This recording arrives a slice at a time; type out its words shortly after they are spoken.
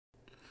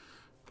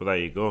But there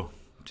you go.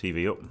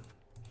 TV up.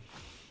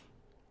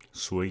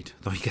 Sweet.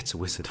 Though he gets a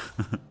wizard.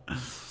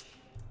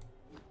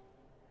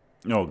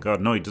 Oh god,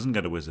 no, he doesn't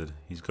get a wizard.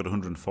 He's got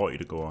 140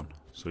 to go on,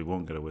 so he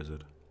won't get a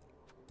wizard.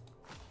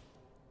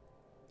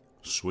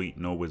 Sweet,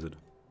 no wizard.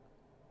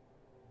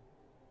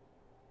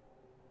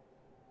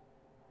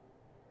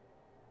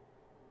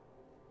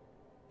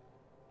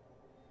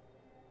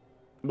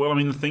 Well, I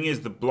mean, the thing is,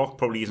 the block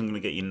probably isn't going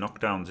to get you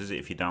knockdowns, is it,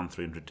 if you're down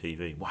 300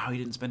 TV? Wow, he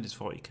didn't spend his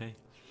 40k.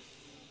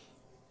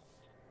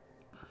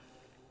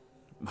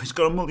 He's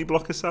got a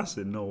multi-block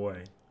assassin? No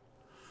way.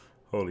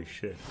 Holy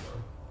shit.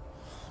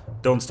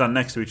 Don't stand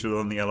next to each other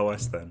on the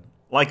LOS then.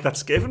 Like that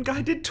Skaven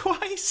guy did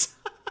twice.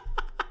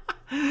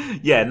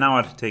 Yeah, now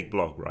I'd take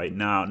block, right?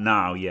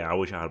 Now, yeah, I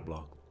wish I had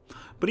block.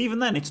 But even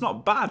then, it's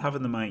not bad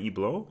having the Mighty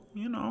Blow,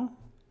 you know.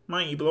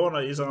 Mighty Blow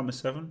on his armor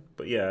 7.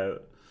 But yeah,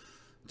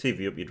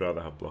 TV up, you'd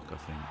rather have block, I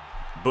think.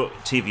 But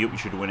TV up, you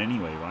should win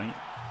anyway, right?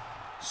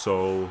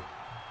 So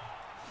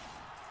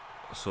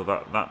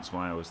that's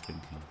why I was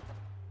thinking.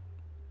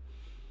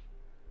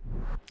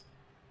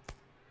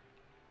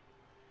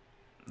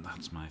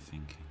 That's my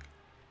thinking.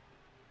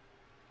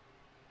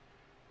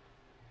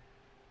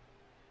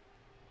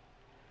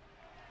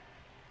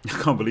 I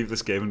can't believe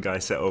this Skaven guy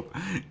set up.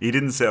 He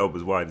didn't set up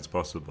as wide as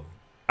possible.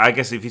 I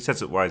guess if he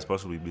sets up wide as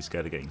possible, he'd be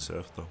scared of getting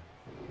surfed, though.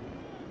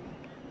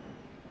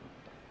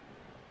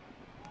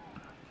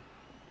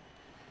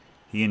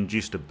 He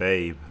induced a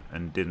babe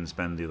and didn't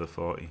spend the other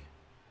 40.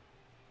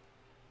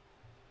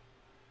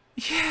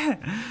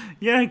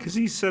 Yeah, because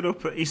he set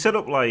up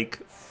like.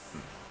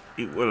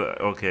 Well,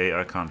 okay,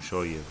 I can't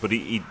show you, but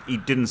he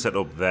didn't set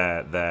up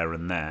there,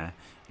 and there.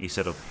 He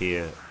set up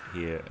here,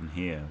 here, and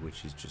here,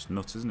 which is just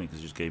nuts, isn't it? Because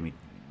he just gave me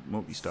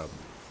multi-stab.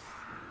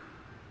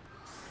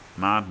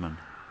 Madman.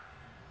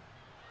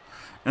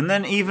 And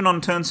then even on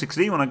turn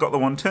 16, when I got the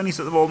 1 turn, he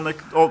set them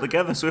all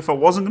together. So if I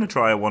wasn't going to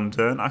try a 1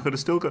 turn, I could have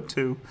still got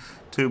two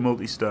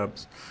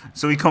multi-stabs.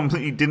 So he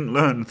completely didn't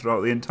learn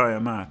throughout the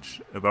entire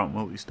match about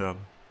multi-stab.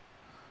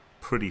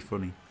 Pretty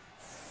funny.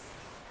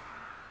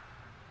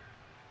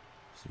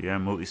 So yeah,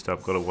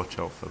 multi-stab, got to watch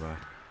out for that.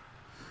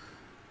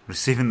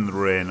 Receiving the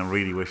rain, I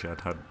really wish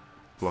I'd had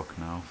block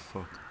now.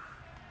 Fuck.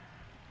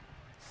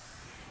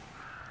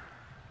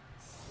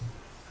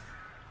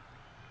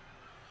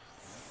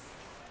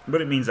 But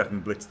it means I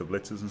can blitz the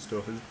blitzers and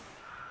stuff,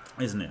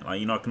 isn't it?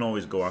 Like, you know, I can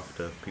always go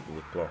after people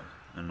with block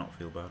and not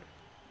feel bad.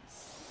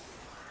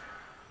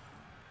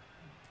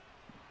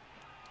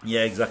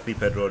 Yeah, exactly,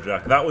 Pedro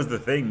Jack. That was the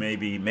thing.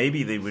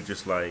 Maybe they were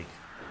just like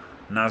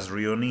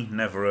Nazrioni,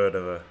 never heard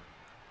of her,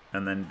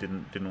 and then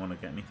didn't want to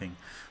get anything.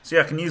 So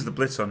yeah, I can use the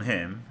blitz on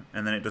him,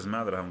 and then it doesn't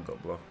matter that I haven't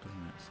got blocked,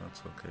 doesn't it? So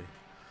that's okay.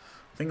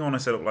 I think I want to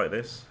set up like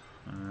this.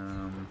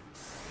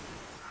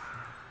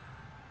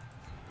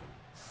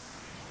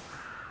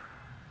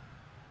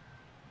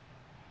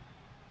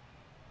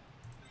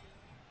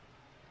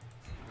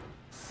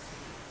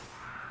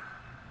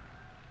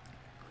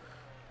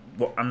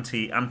 What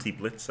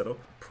anti-blitz setup?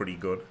 Pretty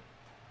good.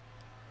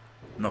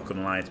 Not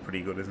gonna lie, it's pretty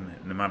good, isn't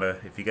it? No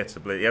matter if he gets a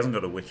blitz, he hasn't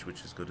got a witch,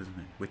 which is good, isn't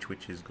it?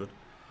 Witch is good.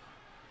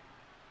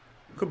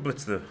 Could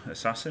blitz the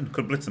assassin,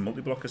 could blitz the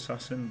multi-block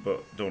assassin,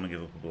 but don't want to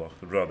give up a block.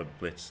 I'd rather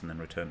blitz and then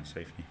return to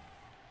safety,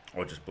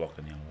 or just block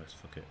on the LOS.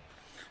 Fuck it.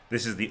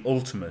 This is the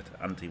ultimate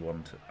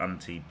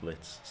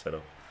anti-blitz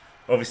setup.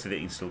 Obviously, they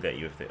can still get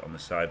you if they're on the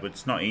side, but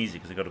it's not easy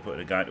because they've got to put in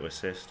a guy to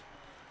assist,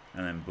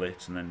 and then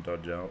blitz and then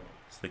dodge out.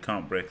 So they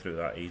can't break through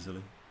that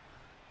easily.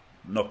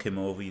 Knock him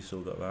over, you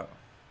still got that.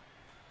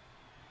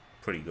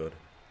 Pretty good.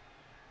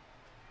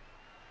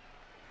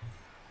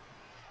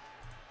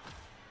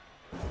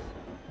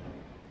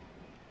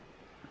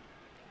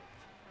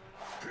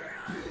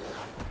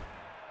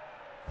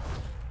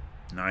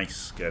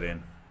 Nice, get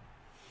in.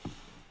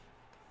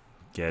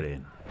 Get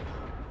in.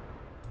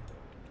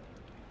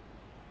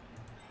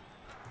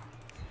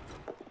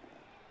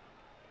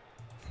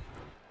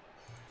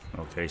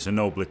 Okay, so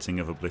no blitzing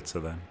of a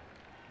blitzer then.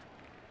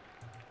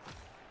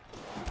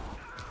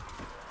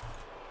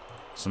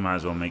 So might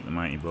as well make the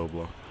Mighty Blow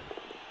block.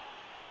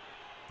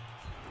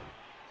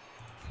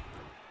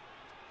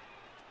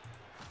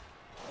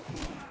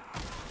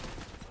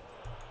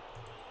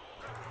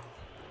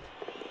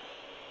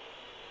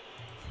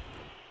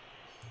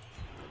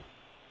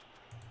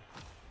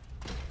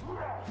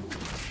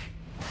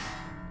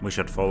 Wish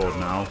I'd followed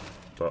now,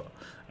 but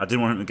I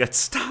didn't want him to get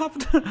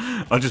stabbed.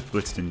 I just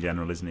blitzed in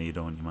general, isn't it? You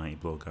don't want your Mighty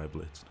Blow guy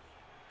blitzed.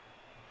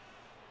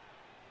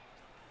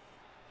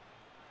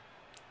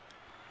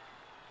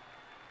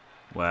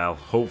 Well,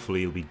 hopefully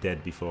he'll be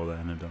dead before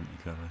then, I don't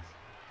think, Ellis.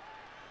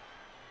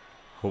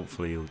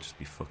 Hopefully he'll just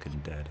be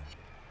fucking dead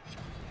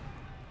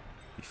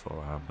before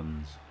it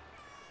happens.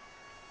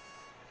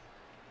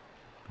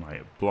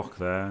 Right, block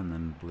there and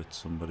then blitz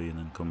somebody and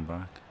then come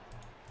back.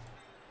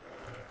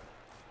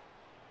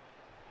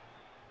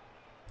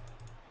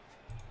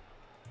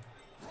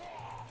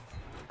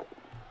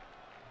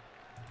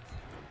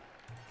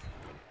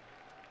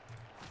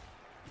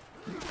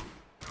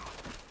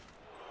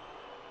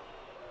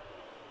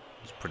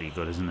 Pretty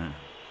good, isn't it?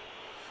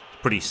 It's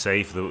pretty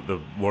safe. The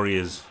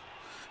warriors,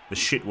 the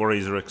shit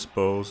warriors are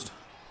exposed.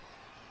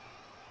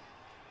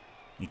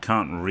 You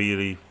can't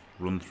really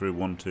run through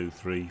 1, 2,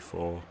 3,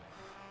 4,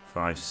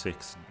 5,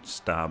 6,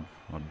 stab,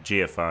 or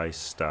GFI,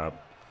 stab,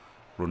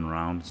 run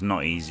around. It's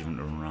not easy for them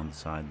to run around the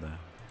side there.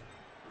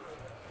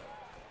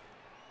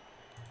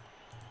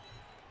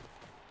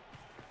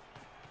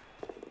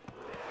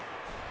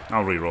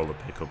 I'll re-roll the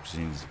pickup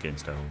since it's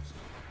against Elves.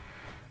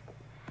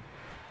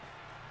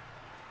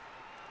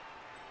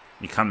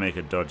 You can make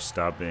a dodge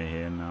stab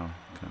here now.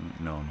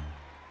 No.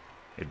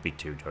 It'd be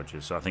 2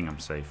 dodges, so I think I'm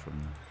safe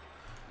from that.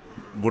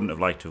 Wouldn't have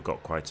liked to have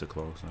got quite so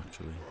close,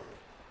 actually.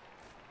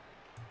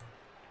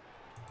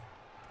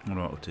 What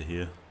about up to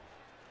here?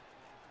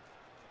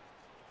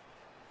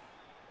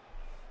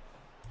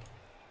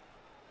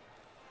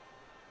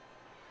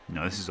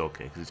 No, this is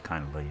okay, because it's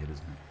kind of layered, isn't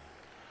it?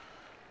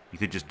 You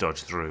could just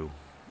dodge through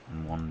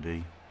in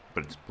 1D,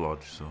 but it's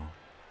blodge, so...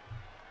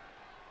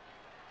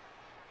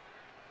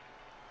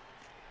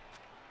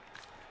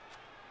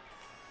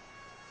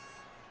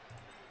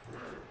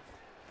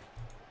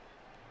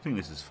 I think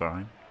this is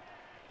fine.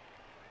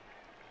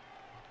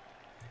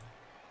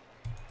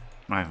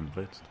 I haven't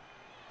blitzed.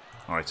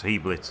 Alright, so he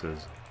blitzes.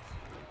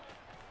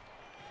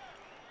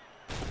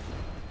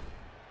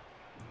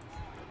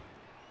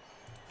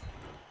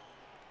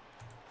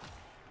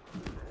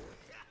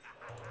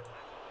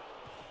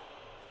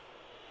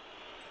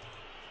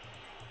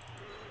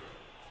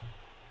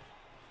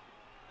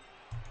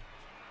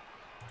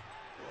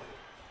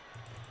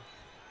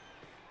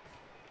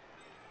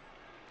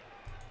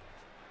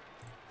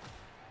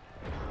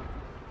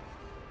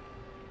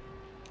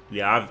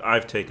 Yeah,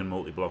 I've taken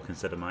multi-block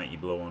instead of mighty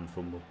blow on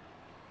fumble.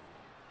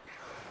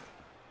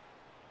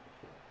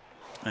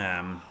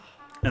 And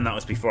that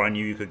was before I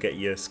knew you could get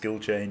your skill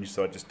change,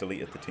 so I just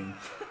deleted the team.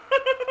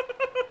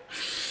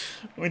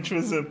 Which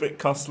was a bit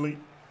costly.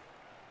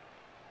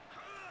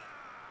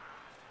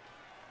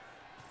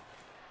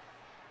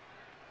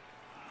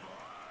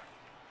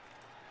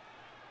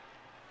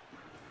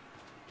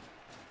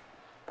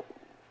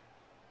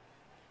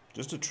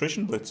 Just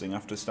attrition blitzing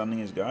after standing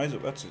his guys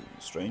up, that's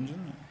strange,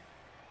 isn't it?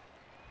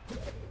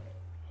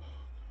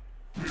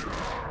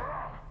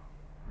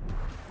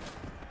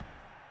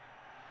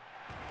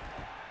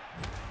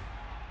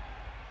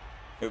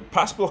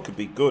 Pass block could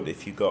be good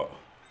if you got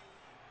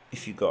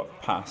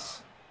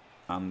pass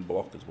and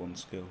block as one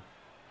skill.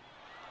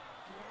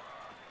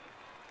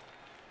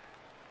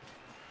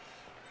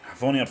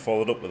 I've only had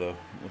followed up with a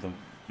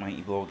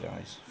mighty blow,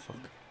 guys. Fuck.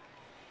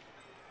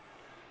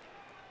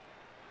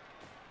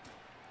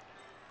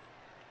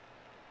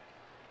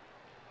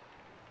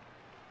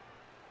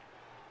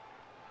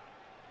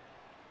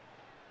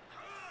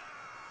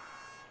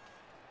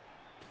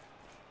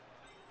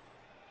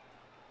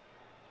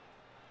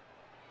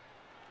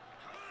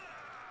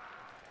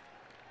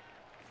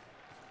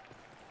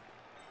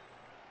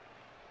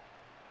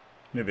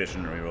 Maybe I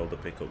shouldn't re-roll the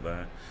pick up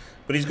there.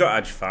 But he's got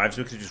edge 5, so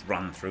he could have just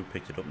ran through,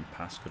 picked it up and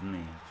passed, couldn't he?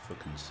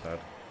 Fucking sad.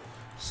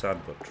 Sad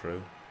but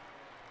true.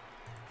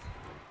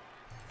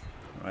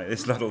 Right,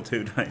 this lad'll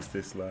 2 dice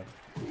this lad.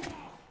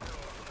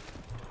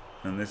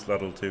 And this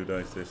lad'll 2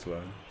 dice this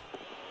lad.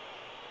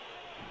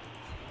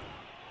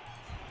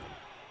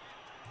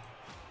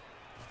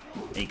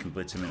 He can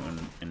blitz him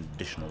into an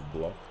additional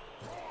block.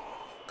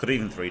 Could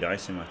even 3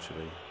 dice him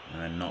actually,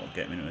 and then not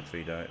get him into a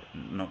 3 die,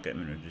 not get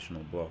him into an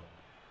additional block.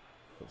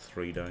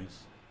 3 dice.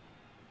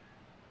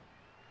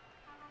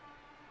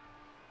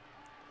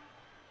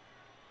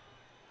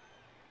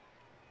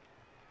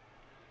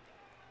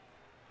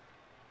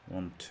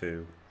 One,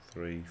 2,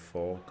 3,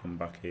 4. Come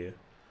back here.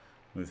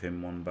 Move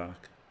him 1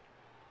 back.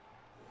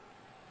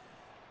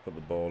 Put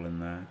the ball in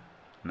there.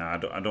 No, I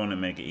don't want to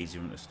make it easy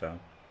for him to stab.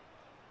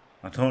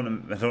 I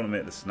don't want to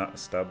make the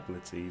stab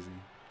blitz easy.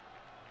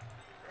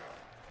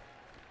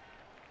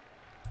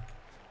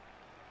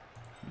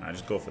 Nah,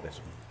 just go for this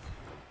one.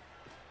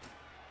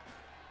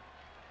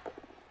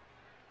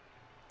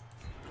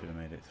 Should have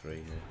made it 3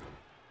 here.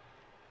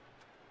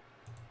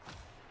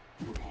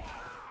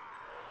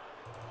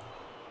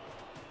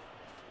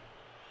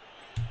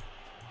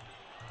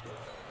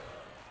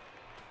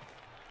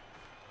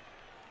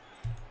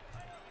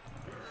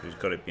 So he's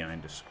got it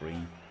behind a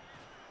screen.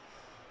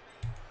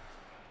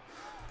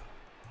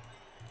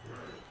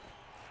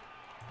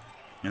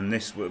 And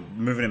this, we're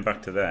moving him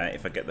back to there.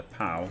 If I get the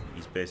POW,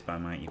 he's based by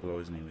mighty blow,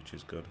 isn't he? Which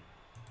is good.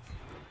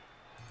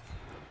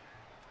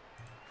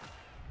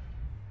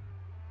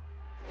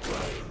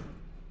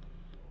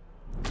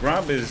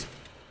 Grab is...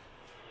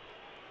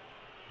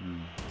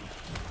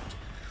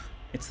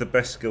 It's the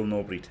best skill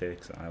nobody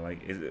takes. I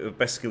like. It's the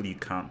best skill you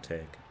can't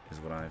take, is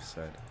what I've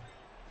said.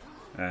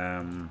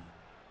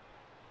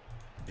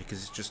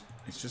 Because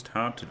it's just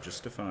hard to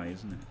justify,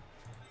 isn't it?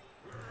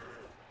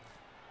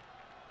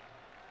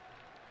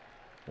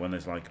 When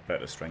there's like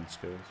better strength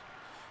skills.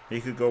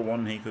 He could go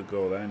 1, he could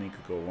go there, and he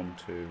could go 1,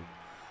 2,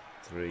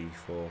 3,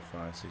 4,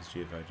 5, 6,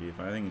 GFI, GFI.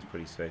 I think it's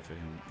pretty safe for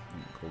him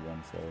to go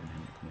 1 forward and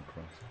him to come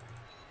across.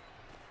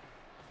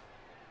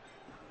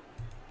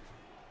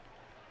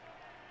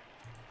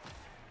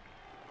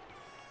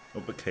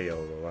 Up at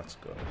KO though, that's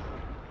good.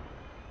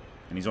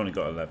 And he's only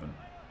got 11.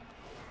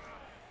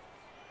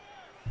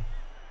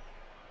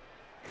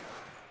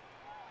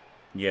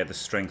 Yeah, the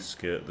strength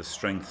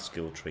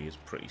skill tree is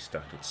pretty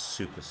stacked. It's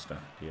super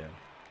stacked, yeah.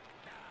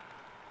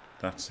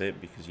 That's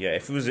it, because yeah,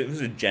 if it was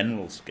a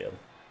general skill,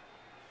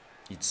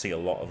 you'd see a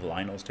lot of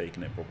Linos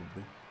taking it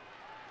probably.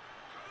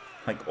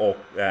 Like or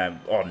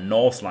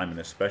Norse linemen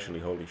especially,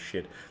 holy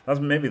shit.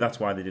 Maybe that's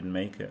why they didn't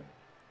make it.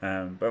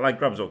 But like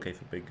Grab's okay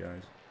for big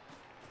guys.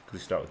 Because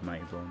you start with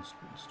Mighty Blow and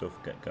stuff,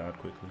 get guard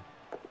quickly.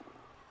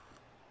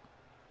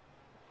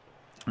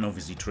 And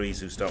obviously trees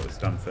who start with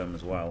Stand Firm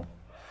as well.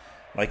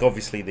 Like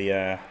obviously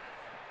the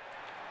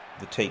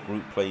take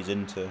root plays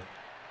into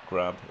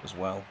Grab as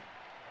well.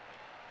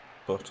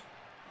 But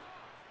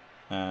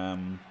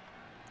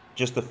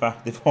just the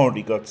fact they've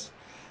already got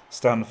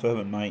Stand Firm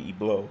and Mighty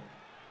Blow,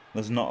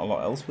 there's not a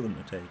lot else for them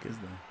to take, is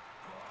there?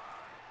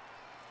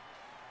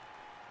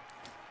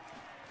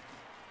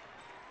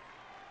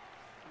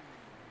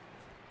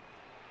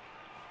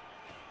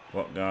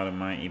 Block guard and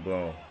Mighty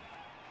Blow.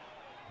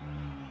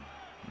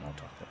 No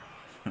tackle.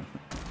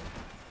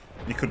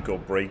 You could go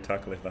break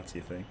tackle if that's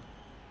your thing.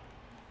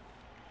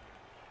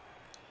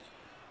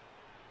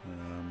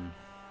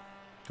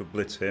 Could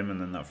blitz him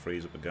and then that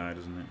frees up a guy,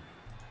 doesn't it?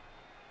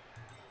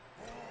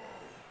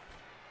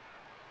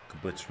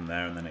 Could blitz from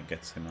there and then it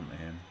gets him onto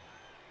him.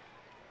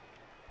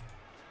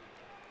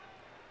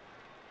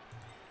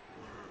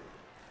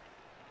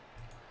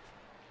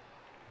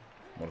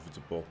 What if it's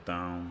a bolt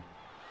down?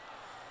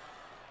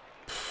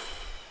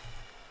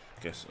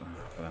 Guess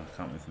well, I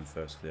can't move him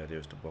first. The idea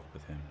is to block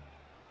with him.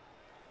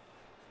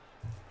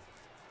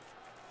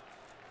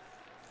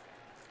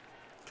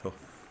 Tough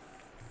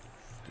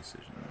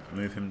decision.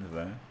 Move him to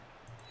there.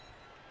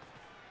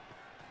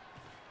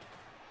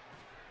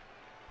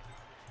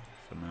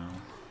 For now.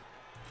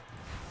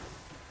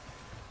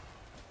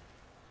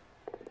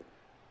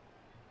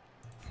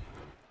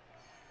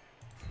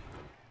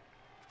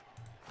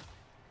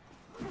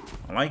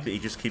 I like that he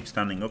just keeps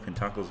standing up in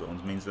tackle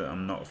zones. Means that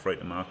I'm not afraid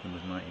to mark him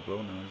with Mighty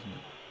Blow now, isn't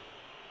it?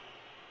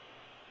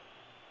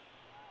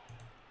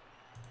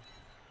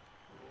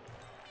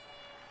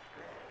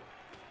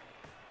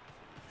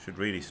 Should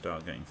really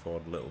start getting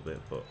forward a little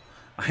bit, but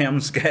I am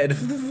scared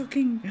of the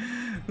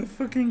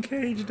fucking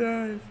cage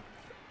dive.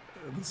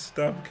 The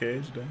stab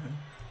cage dive.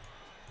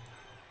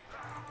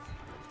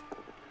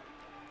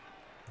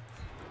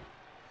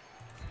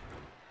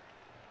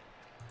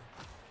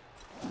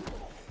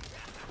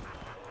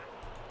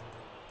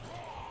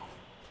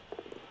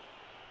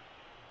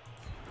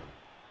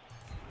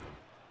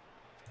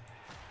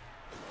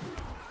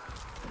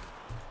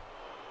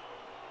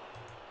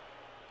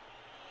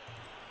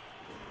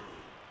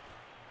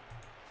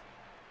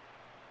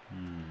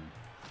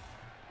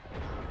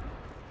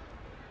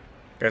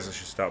 Guess I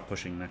should start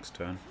pushing next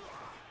turn.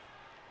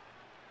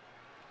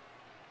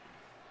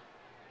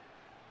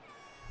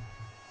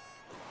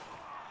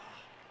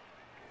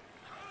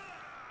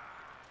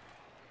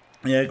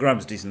 Yeah,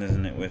 Grab's decent,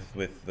 isn't it,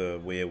 with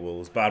the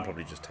werewolves? But I'd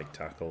probably just take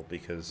tackle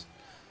because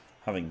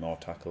having more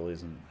tackle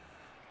is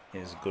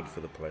good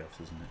for the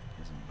playoffs, isn't it?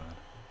 Isn't bad.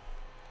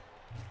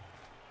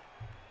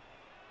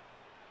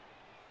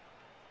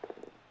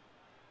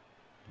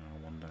 Oh,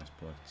 one dice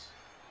blitz.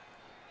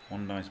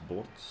 One dice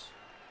blitz.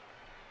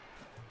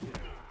 I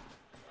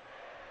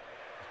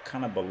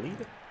cannot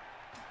believe it.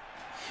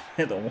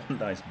 They're the one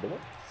dice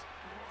blitz.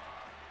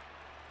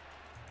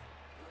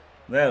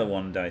 They're the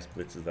one dice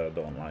blitzes that I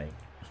don't like.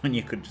 When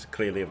you could just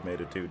clearly have made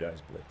a two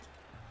dice blitz.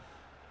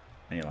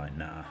 And you're like,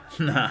 nah,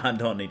 I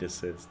don't need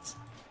assists.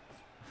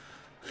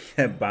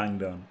 Get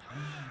banged on.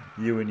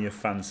 You and your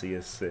fancy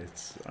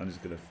assists. I'm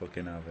just gonna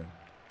fucking have him.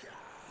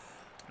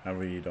 I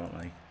really don't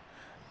like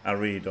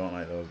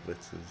those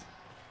blitzes.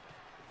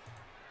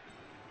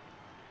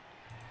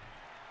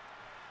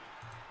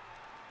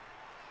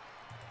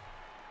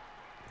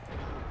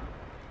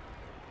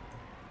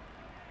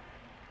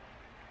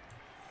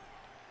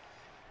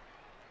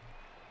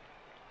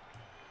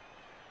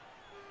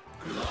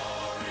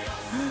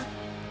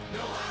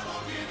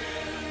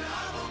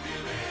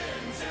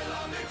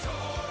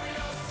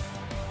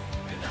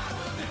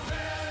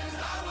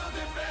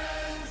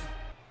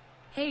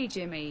 Hey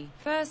Jimmy,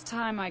 first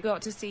time I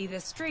got to see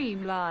the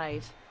stream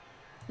live.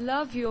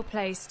 Love your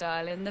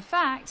playstyle and the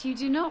fact you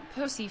do not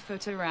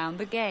pussyfoot around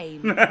the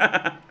game.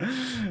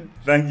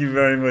 Thank you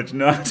very much,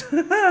 Not.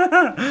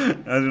 I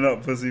do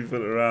not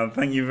pussyfoot around.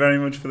 Thank you very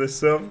much for the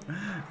sub.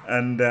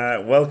 And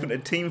welcome to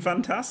Team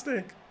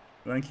Fantastic.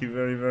 Thank you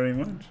very, very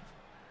much.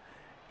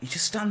 He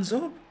just stands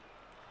up.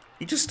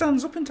 He just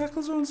stands up in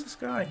tackle zones, this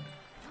guy.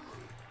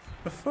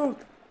 The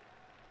fuck?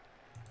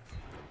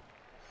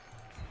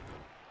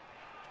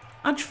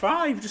 Edge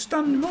 5, just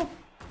stand him up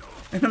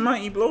in a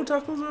Mighty Blow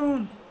tackle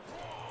zone.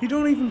 You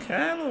don't even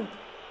care, look.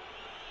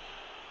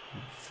 Oh,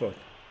 fuck.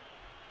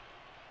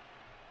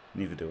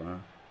 Neither do I.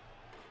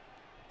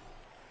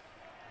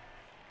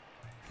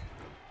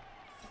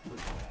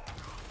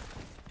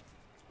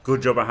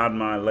 Good job I had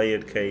my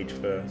layered cage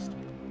first.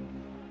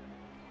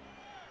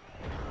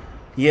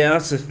 Yeah,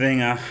 that's the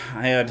thing. I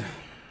had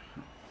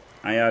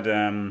I had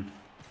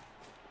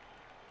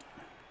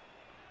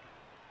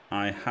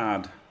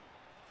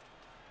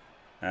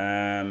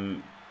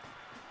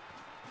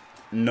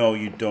no,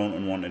 you don't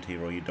unwanted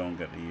hero. You don't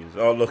get to use.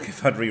 Oh look,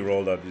 if I'd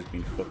re-rolled, I'd just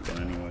been fucked in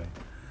anyway.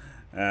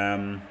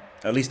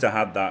 At least I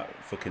had that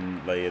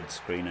fucking layered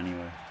screen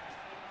anyway.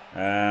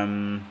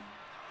 I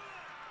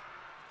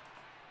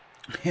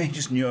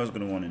just knew I was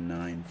gonna want in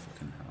 9.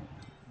 Fucking hell.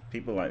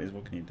 People like this,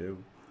 what can you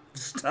do?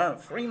 Start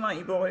free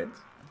mighty boys.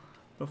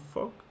 The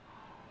fuck?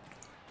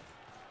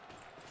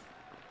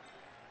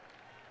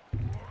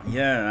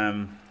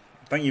 Yeah,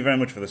 thank you very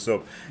much for the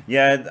sub.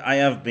 Yeah, I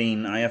haven't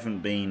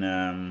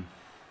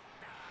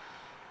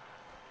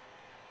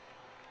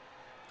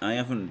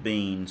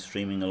been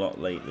streaming a lot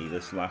lately.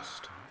 This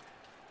last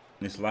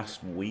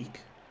week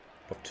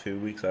or 2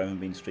 weeks I haven't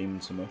been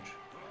streaming so much.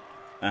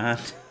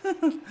 And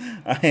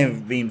I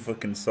have been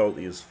fucking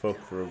salty as fuck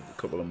for a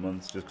couple of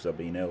months just because I've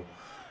been ill.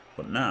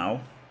 But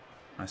now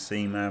I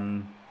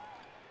seem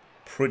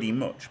pretty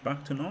much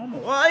back to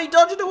normal. Oh, he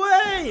dodged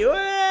away!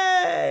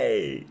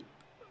 Away!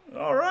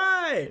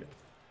 Alright!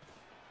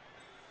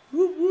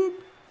 Whoop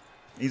whoop!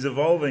 He's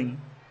evolving.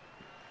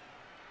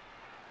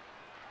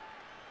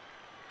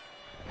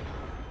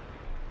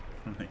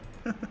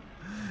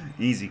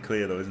 Easy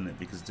clear though, isn't it?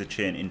 Because it's a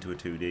chain into a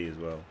 2D as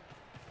well.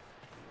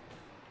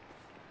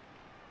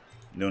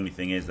 The only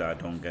thing is that I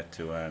don't get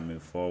to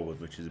move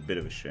forward, which is a bit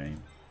of a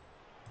shame.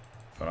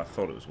 But I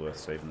thought it was worth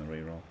saving the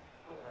reroll.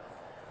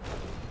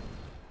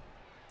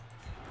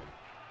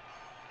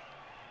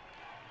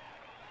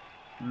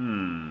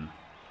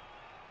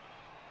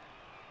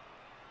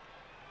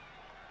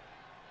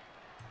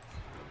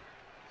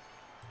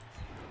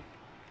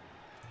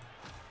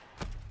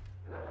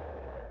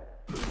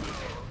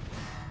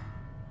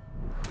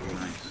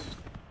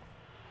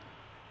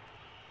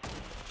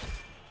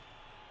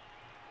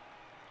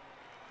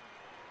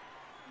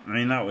 I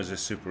mean, that was a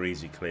super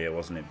easy clear,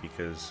 wasn't it?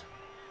 Because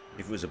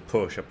if it was a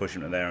push, I push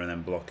him to there and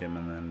then block him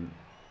and then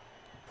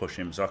push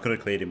him. So I could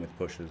have cleared him with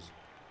pushes.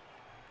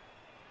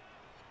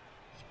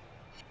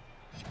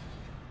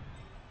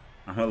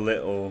 I'm a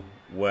little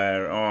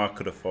where... Oh, I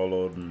could have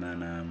followed and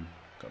then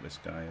got this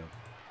guy up.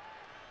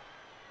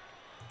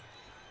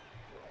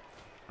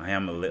 I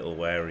am a little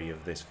wary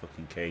of this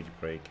fucking cage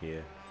break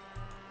here.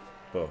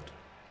 But...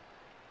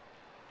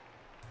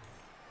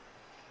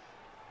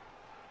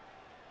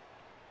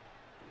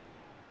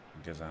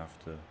 I guess I have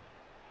to.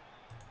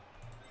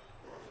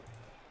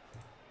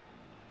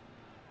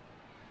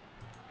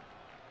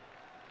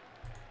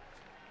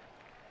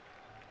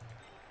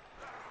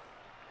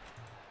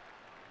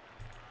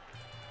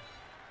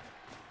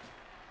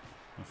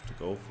 Have to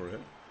go for it.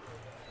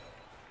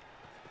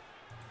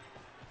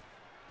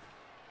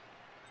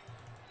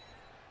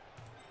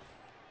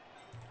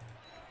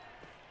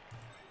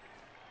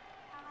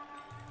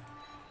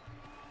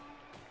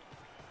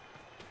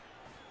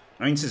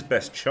 I mean, it's his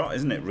best shot,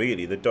 isn't it,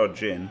 really? The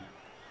dodge in.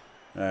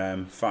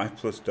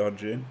 5+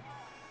 dodge in.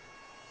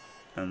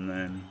 And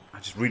then I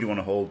just really want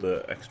to hold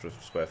the extra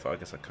square foot. I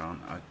guess I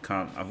can't.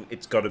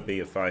 It's got to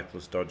be a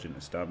 5+ dodge in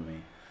to stab me.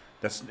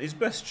 That's his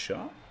best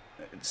shot.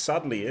 It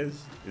sadly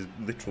is. His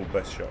literal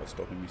best shot of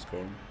stopping me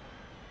scoring.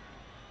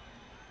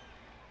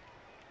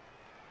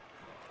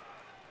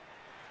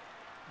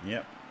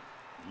 Yep.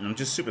 I'm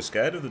just super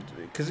scared of the...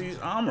 Because he's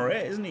armor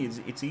 8, isn't he?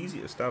 It's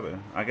easy to stab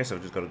him. I guess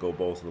I've just got to go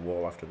balls to the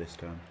wall after this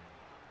turn.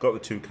 Got the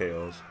 2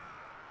 KOs.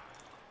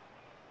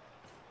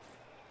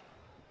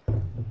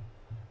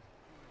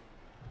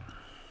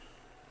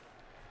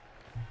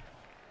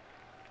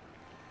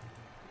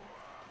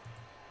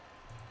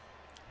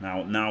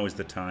 Now is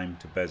the time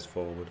to bez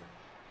forward.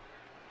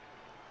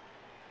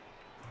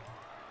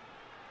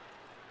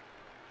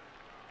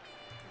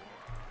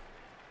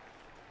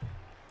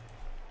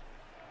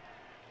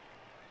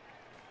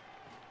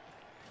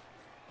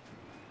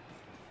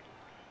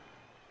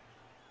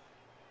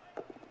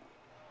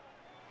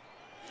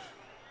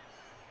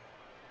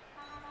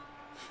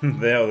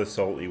 They are the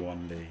salty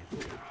 1D.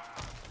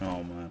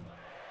 Oh man.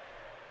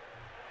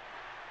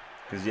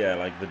 Because yeah,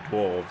 like the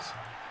dwarves,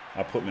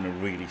 I put him in a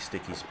really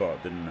sticky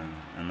spot, didn't I?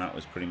 And that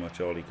was pretty much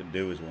all he could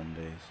do as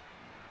 1Ds.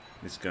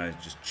 This guy's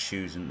just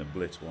choosing to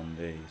blitz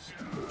 1Ds.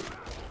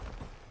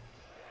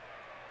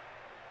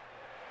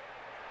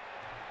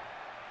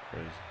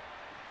 Crazy.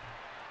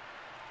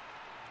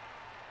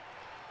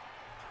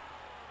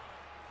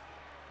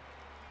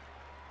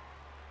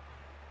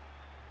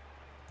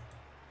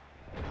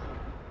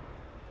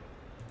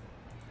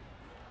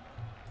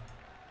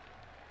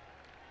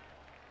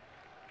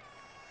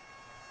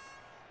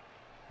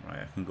 Right,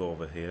 I can go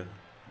over here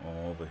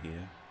or over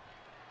here.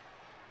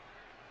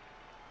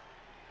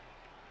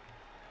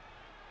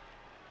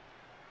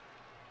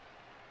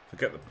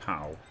 Forget the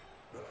POW.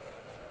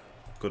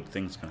 Good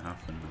things can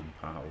happen on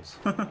POWs.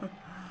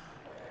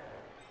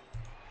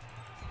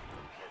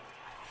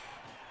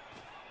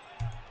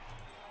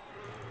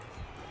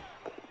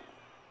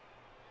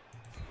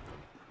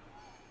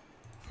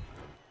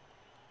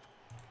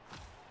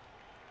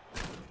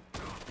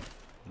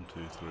 2,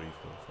 3,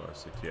 4, 5,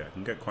 6. Yeah, I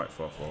can get quite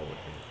far forward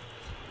here.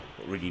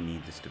 But really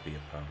need this to be a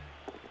power.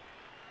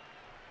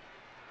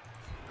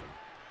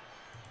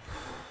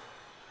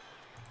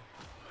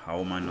 How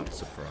am I not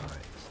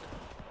surprised?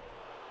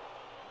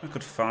 I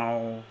could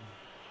foul.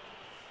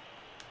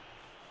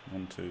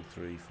 1, 2,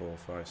 3, 4,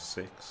 5,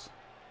 6.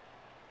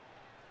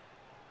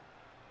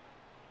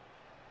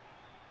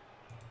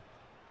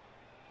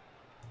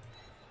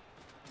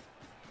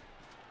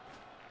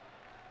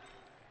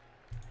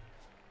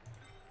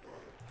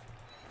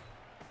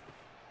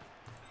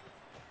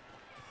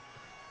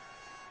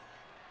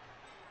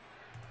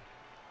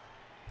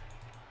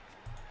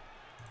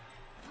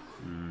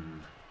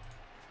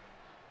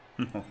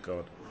 Oh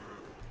god.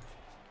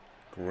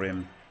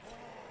 Grim.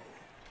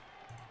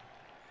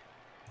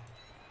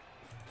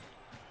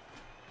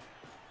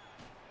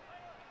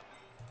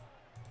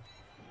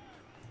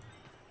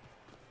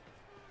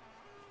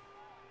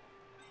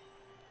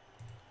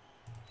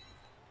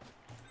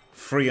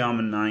 Free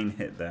armor 9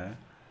 hit there.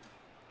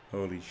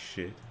 Holy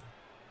shit.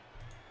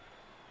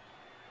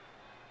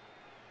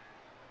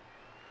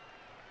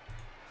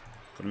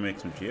 Gotta make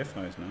some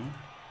GFIs now.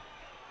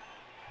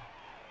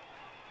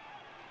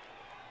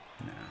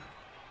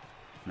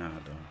 Nah, I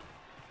don't.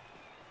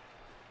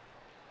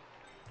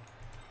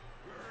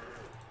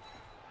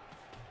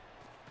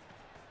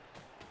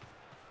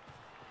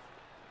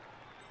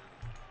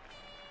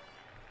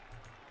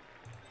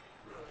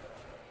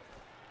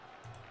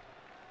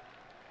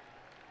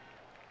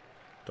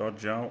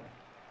 Dodge out.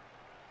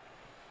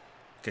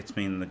 Gets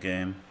me in the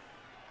game.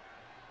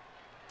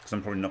 Because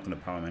I'm probably not going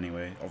to power him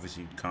anyway.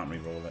 Obviously, you can't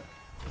re-roll it.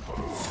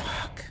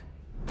 Fuck.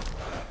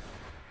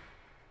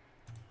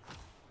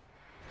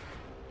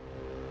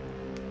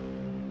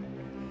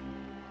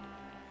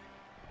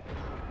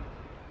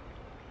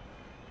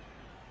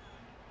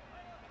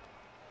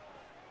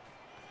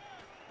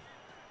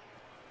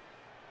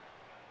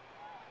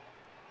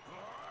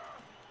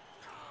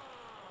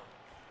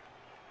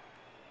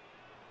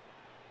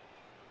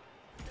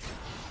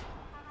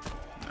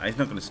 He's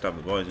not going to stab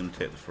the boy, he's going to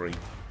take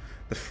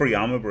the free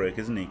armor break,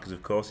 isn't he? Because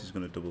of course he's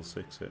going to double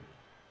 6 it.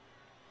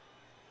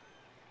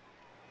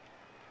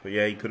 But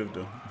yeah, he could have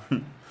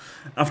done.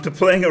 After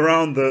playing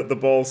around the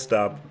ball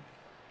stab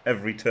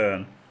every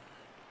turn.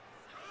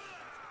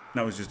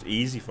 That was just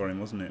easy for him,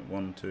 wasn't it?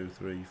 1, 2,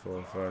 3,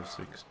 4, 5,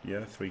 6.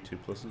 Yeah, 3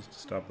 2+s to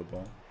stab the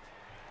ball.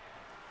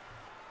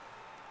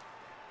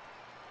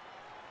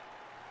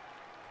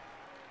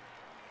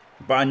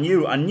 But I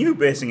knew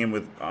basing him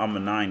with armor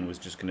 9 was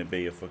just going to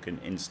be a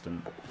fucking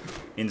instant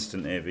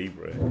AV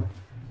break.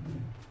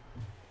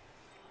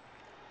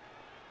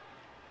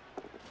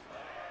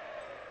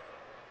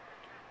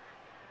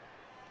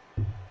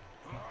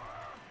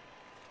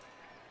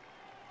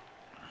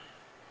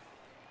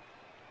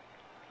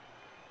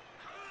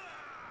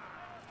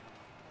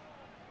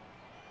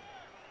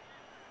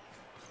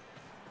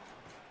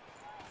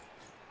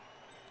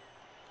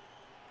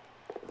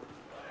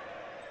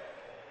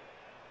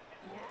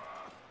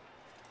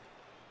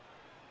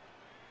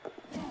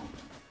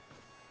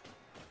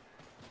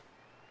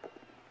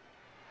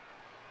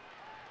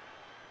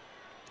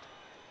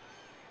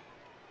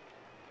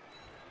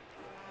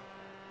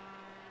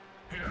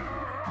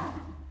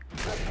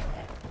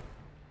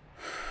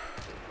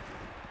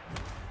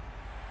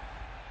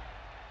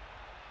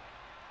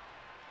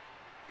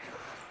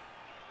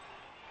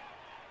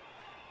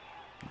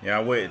 Yeah,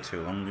 I waited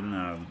too long, didn't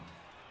I?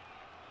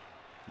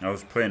 I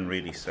was playing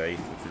really safe,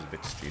 which was a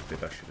bit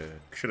stupid. I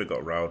should have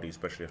got rowdy,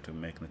 especially after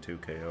making the 2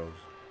 KOs. So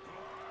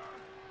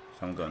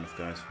I haven't got enough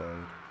guys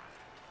forward.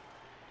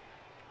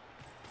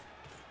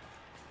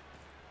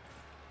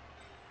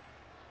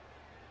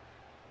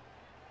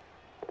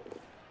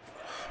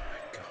 Oh my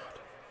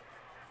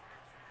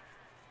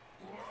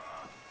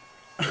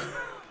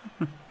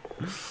god.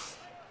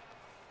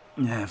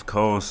 Yeah, of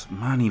course.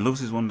 Man, he loves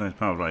his 1 dice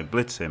power. Right,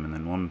 blitz him and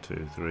then 1,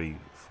 2, 3,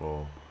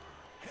 4,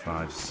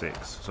 5,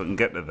 6. So I can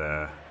get to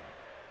there.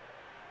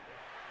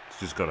 It's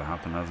just got to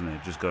happen, hasn't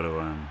it? Just got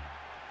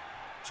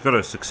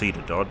to succeed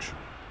a dodge.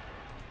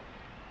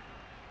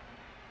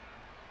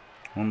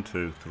 1,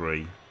 2,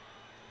 3.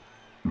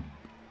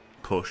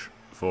 Push.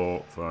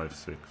 4, 5,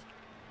 6.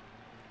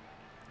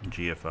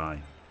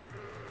 GFI.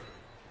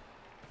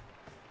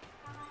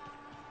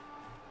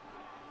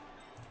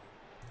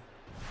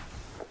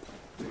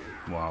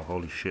 Wow,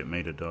 holy shit,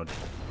 made a dodge.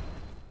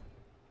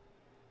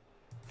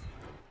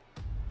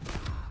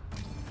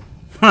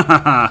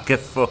 Hahaha, get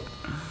fucked.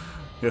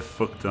 Get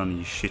fucked on,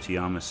 you shitty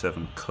armor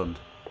 7 cunt.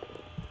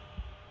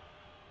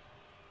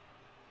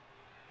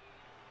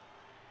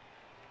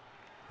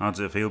 How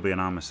does it feel being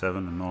armor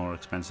 7 and more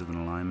expensive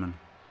than a lineman?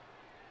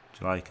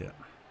 Do you like it?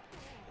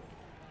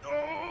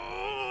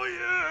 Oh,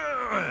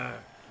 yeah!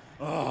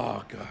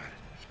 Oh, God.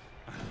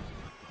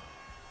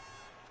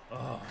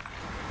 Oh.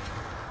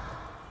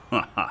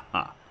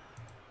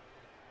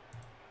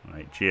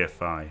 Right,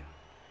 GFI.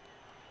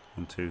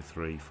 1, 2,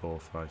 3, 4,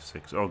 5,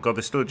 6. Oh god,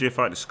 there's still a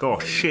GFI to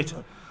score. Shit!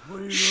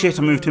 Shit,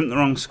 I moved him to the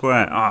wrong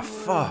square. Ah,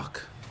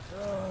 fuck!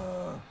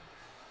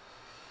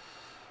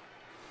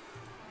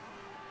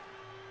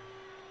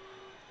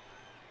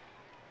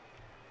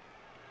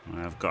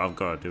 I've got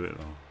to do it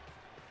though.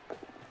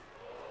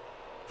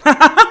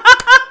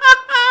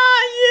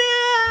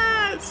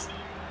 Yes!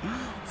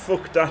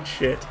 Fuck that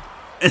shit.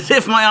 As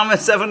if my Armor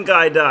 7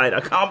 guy died.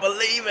 I can't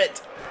believe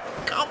it.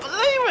 I can't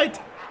believe it.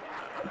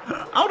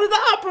 How did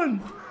that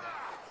happen?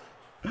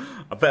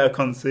 I better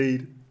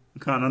concede. I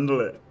can't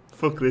handle it.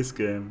 Fuck this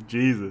game.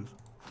 Jesus.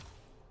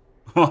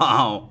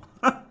 Wow.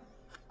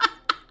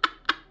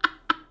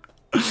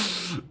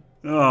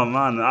 Oh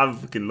man, I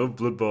fucking love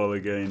Bloodbowl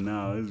again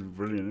now. This is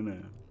brilliant, isn't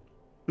it?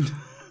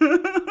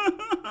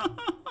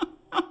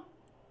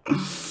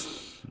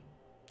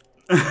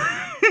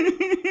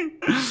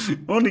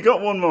 Only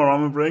got one more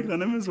armor break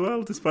than him as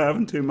well, despite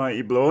having 2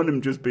 mighty blow and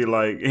him just be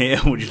like,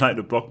 "Here, would you like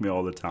to block me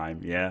all the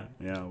time?" Yeah,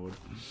 I would.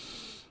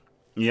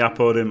 Yeah,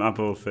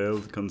 Apo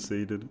failed,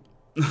 conceded.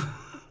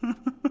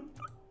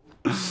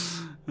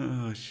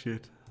 Oh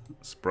shit.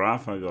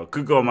 Spraff I got.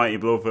 Could go mighty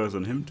blow first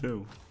on him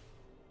too.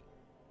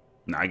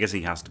 Nah, I guess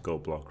he has to go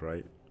block,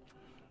 right?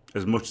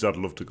 As much as I'd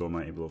love to go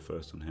mighty blow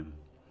first on him.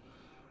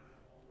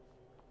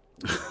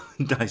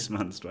 Dice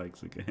Man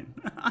strikes again.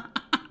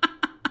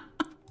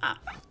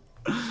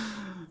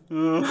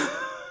 Oh.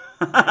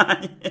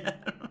 Yeah.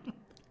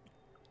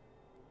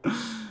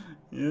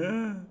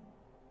 Yeah.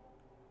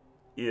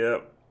 Yeah.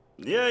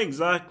 Yeah,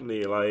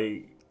 exactly.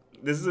 Like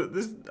this.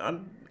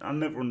 I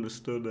never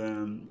understood.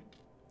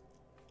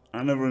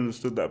 I never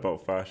understood that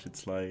about Fash.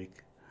 It's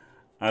like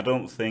I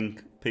don't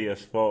think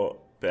PS4,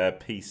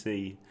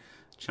 PC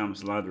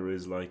Champs Ladder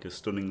is like a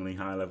stunningly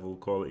high level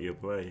quality of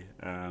play.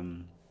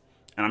 And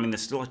I mean,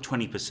 there's still a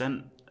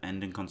 20%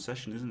 ending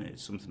concession, isn't it?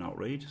 It's something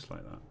outrageous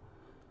like that.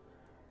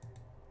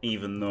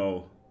 Even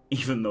though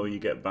you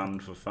get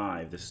banned for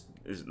 5, this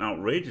is an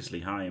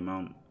outrageously high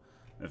amount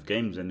of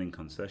games ending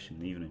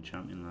concession, even in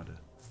Champion Ladder.